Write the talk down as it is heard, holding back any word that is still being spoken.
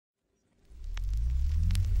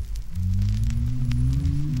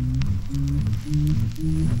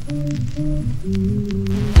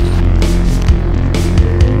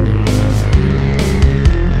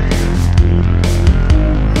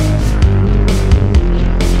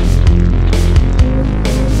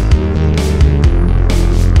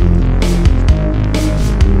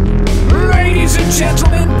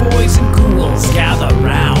Gentlemen, boys and ghouls, gather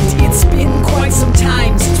round. It's been quite some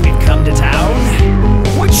time since we've come to town.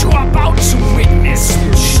 What you are about to witness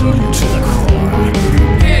will chill you to the core.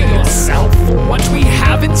 Prepare yourself for what we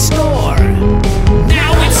have in store.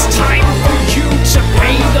 Now it's time for you to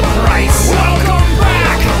pay the price. Welcome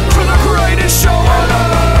back to the greatest show on earth.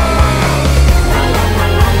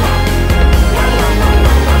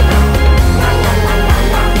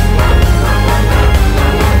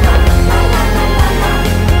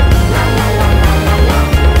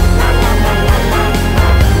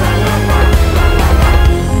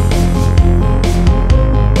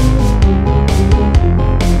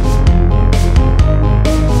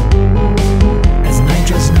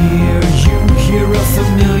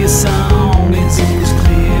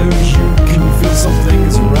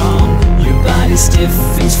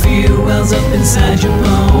 Stiffens, fear wells up inside your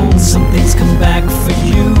bones. Something's come back for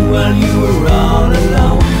you while you were all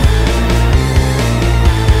alone.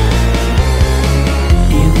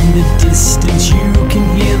 In the distance you can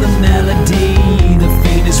hear the melody, the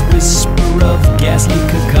faintest whisper of ghastly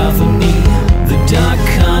cacophony. The dark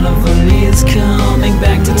carnival is coming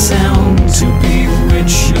back to town to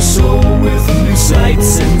bewitch your soul with new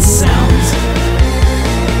sights and sounds.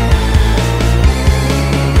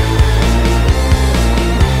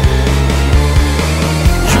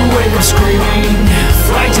 Screaming,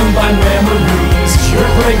 frightened by memories.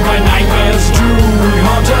 You're plagued by nightmares, drew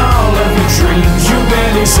haunt all of your dreams. You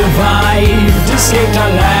barely survived, escaped our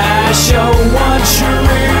last show. Once you're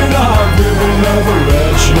in our grip, we'll never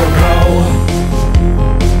let you go.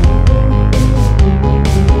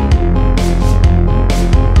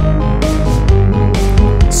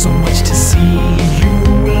 So much to see, you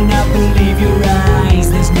will not believe your eyes.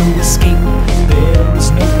 There's no escape, there is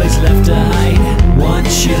no place left to hide.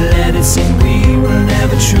 Once you let us in, we will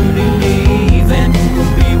never truly leave, and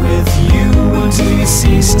we'll be with you until you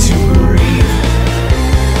cease to breathe.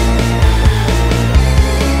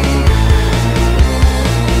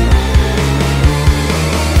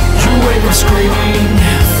 You wake up screaming,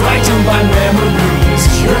 frightened by memories.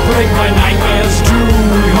 You're plagued by nightmares, drew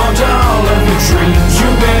haunt all of your dreams. You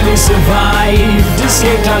barely survived,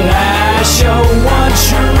 escaped our last show.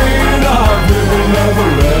 Once you're in our grip, we'll never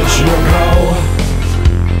let you go.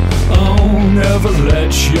 Oh, never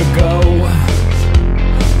let you go.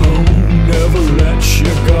 Oh, never let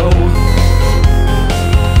you go.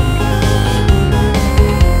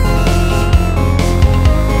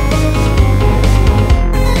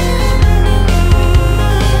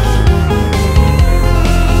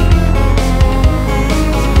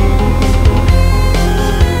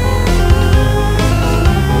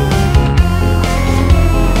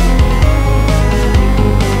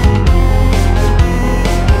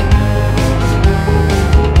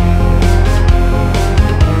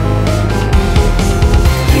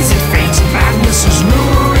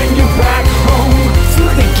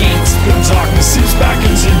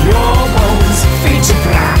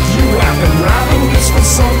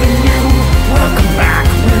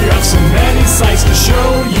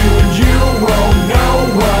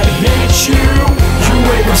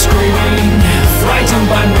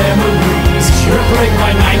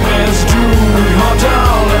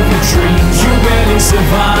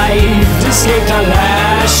 Survive.